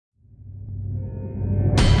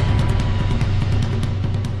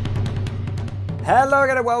Hello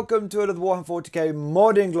again and welcome to another Warhammer 40k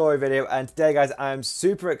Mordian Glory video, and today guys I am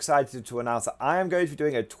super excited to announce that I am going to be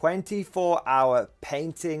doing a 24-hour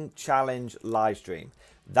painting challenge live stream.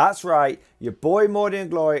 That's right, your boy Mordian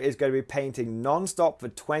Glory is going to be painting non-stop for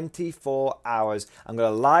 24 hours. I'm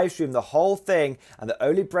going to live stream the whole thing, and the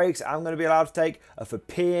only breaks I'm going to be allowed to take are for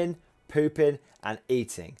peeing, pooping and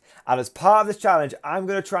eating. And as part of this challenge, I'm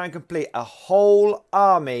going to try and complete a whole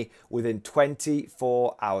army within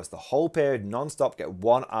 24 hours. The whole period, non-stop, get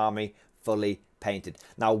one army fully painted.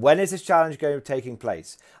 Now, when is this challenge going to be taking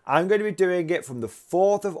place? I'm going to be doing it from the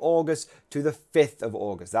 4th of August to the 5th of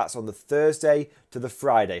August. That's on the Thursday to the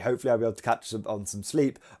Friday. Hopefully I'll be able to catch on some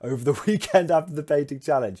sleep over the weekend after the painting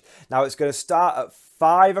challenge. Now, it's going to start at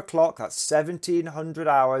 5 o'clock. That's 1700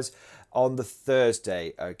 hours on the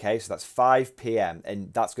Thursday. Okay, so that's 5 p.m.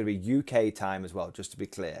 and that's going to be UK time as well, just to be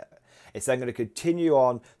clear. It's then going to continue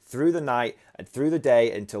on through the night and through the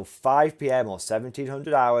day until 5 p.m. or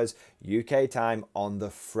 1700 hours UK time on the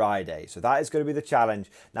Friday. So that is going to be the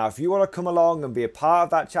challenge. Now, if you want to come along and be a part of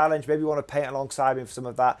that challenge, maybe you want to paint alongside me for some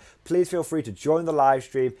of that, please feel free to join the live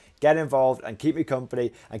stream, get involved and keep me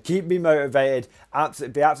company and keep me motivated.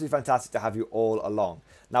 It'd be absolutely fantastic to have you all along.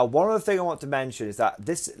 Now, one other thing I want to mention is that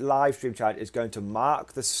this live stream challenge is going to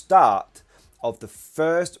mark the start of the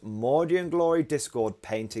first Mordian Glory Discord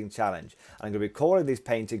painting challenge. And I'm going to be calling these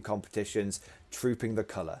painting competitions Trooping the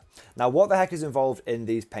Colour. Now, what the heck is involved in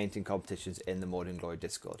these painting competitions in the Mordian Glory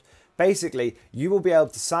Discord? Basically, you will be able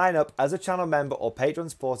to sign up as a channel member or Patreon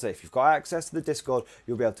supporter. If you've got access to the Discord,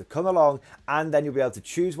 you'll be able to come along and then you'll be able to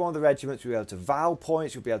choose one of the regiments. You'll be able to vow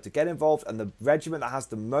points. You'll be able to get involved, and the regiment that has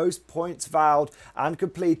the most points vowed and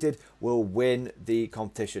completed will win the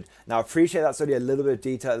competition. Now, I appreciate that's only a little bit of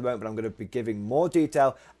detail at the moment, but I'm going to be giving more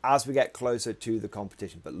detail as we get closer to the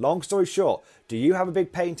competition. But long story short, do you have a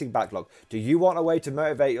big painting backlog? Do you want a way to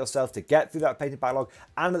motivate yourself to get through that painting backlog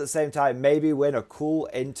and at the same time maybe win a cool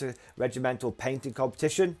inter-regimental painting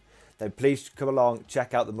competition? Then please come along,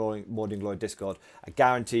 check out the Mordian Glory Discord. I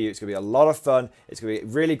guarantee you it's going to be a lot of fun. It's going to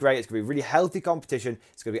be really great. It's going to be a really healthy competition.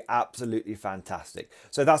 It's going to be absolutely fantastic.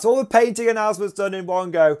 So that's all the painting announcements done in one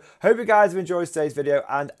go. Hope you guys have enjoyed today's video.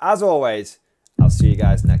 And as always, I'll see you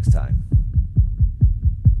guys next time.